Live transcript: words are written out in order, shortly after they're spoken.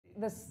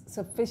The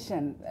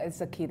sufficient is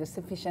the key. The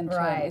sufficient term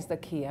Right. is the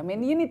key. I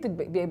mean, you need to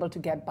be able to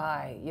get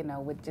by, you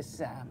know, with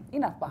just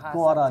enough bahasa.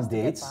 Go out on just to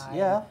get dates, by.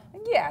 yeah.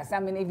 Yes, I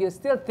mean, if you're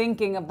still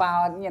thinking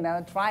about, you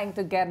know, trying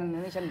to get an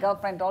Indonesian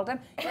girlfriend all the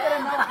time, you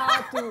gotta know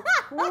how to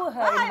woo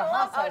her in I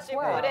love bahasa how as she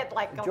well. put it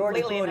like George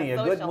completely in Clooney,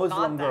 a a good social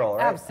Muslim context. girl,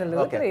 right?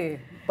 Absolutely. Okay.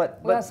 But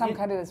We have some you-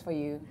 candidates for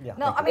you. Yeah,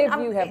 No, thank I mean, If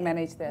you have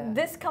managed the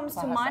this comes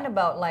to bahasa. mind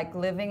about like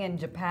living in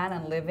Japan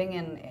and living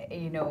in,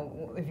 you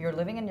know, if you're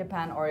living in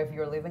Japan or if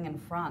you're living in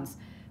France,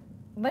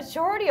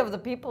 majority of the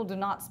people do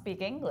not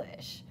speak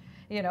English.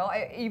 You know,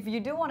 if you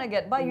do want to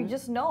get by, you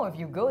just know if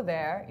you go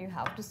there, you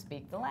have to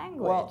speak the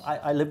language. Well,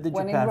 I lived in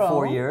When in Japan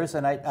 4 Rome, years,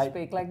 and I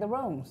Speak like the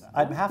Romans.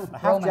 I'm half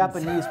Romans.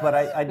 Japanese, but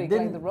I Speak like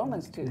didn't the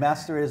Romans too.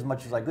 master it as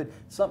much as I could.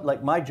 Some,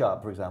 like my job,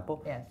 for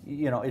example, Yes.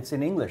 you know, it's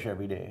in English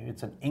every day.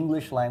 It's an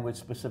English language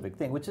specific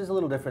thing, which is a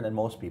little different than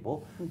most people.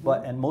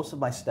 But and most of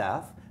my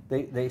staff,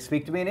 they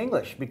speak to me in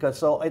English because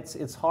so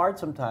it's hard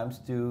sometimes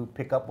to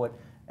pick up what.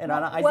 And I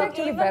Well, think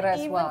actually even- better as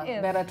even well.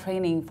 if- Better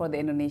training for the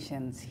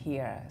Indonesians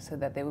here, so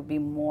that they would be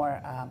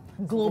more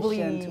Globally-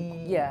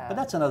 sufficient yeah. but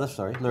that's another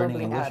story, learning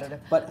Globally English. additive.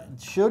 But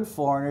should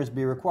foreigners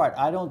be required?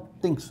 I don't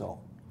think so.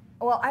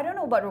 well, I don't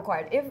know about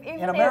required. Even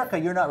In America,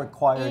 if, you're not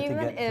required to even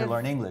to if-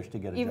 learn English to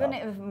get a even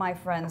job. if my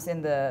friends in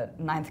the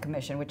Ninth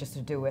Commission, which is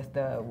to do with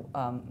the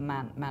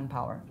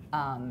manpower,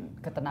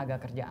 ketenaga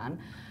kerjaan,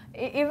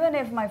 even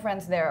if my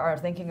friends there are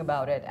thinking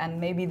about it and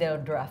maybe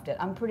they'll draft it,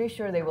 I'm pretty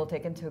sure they will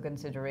take into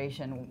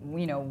consideration,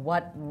 you know,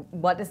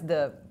 what is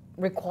the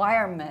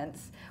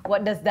requirements,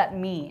 what does that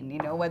mean, you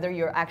know, whether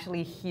you're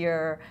actually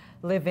here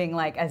living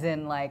like as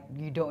in like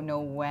you don't know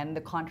when the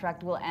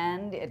contract will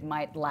end, it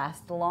might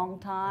last a long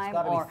time, It's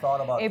got to or be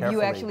thought about if carefully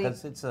you actually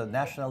because it's a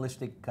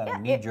nationalistic kind of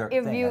yeah, knee-jerk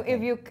if thing. you I think.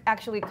 if you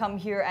actually come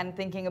here and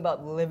thinking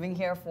about living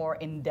here for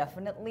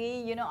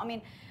indefinitely, you know, I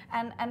mean,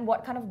 and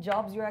what kind of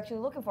jobs you're actually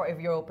looking for, if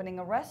you're opening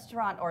a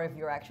restaurant or if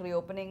you're actually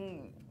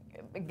opening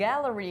a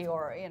gallery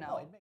or, you know.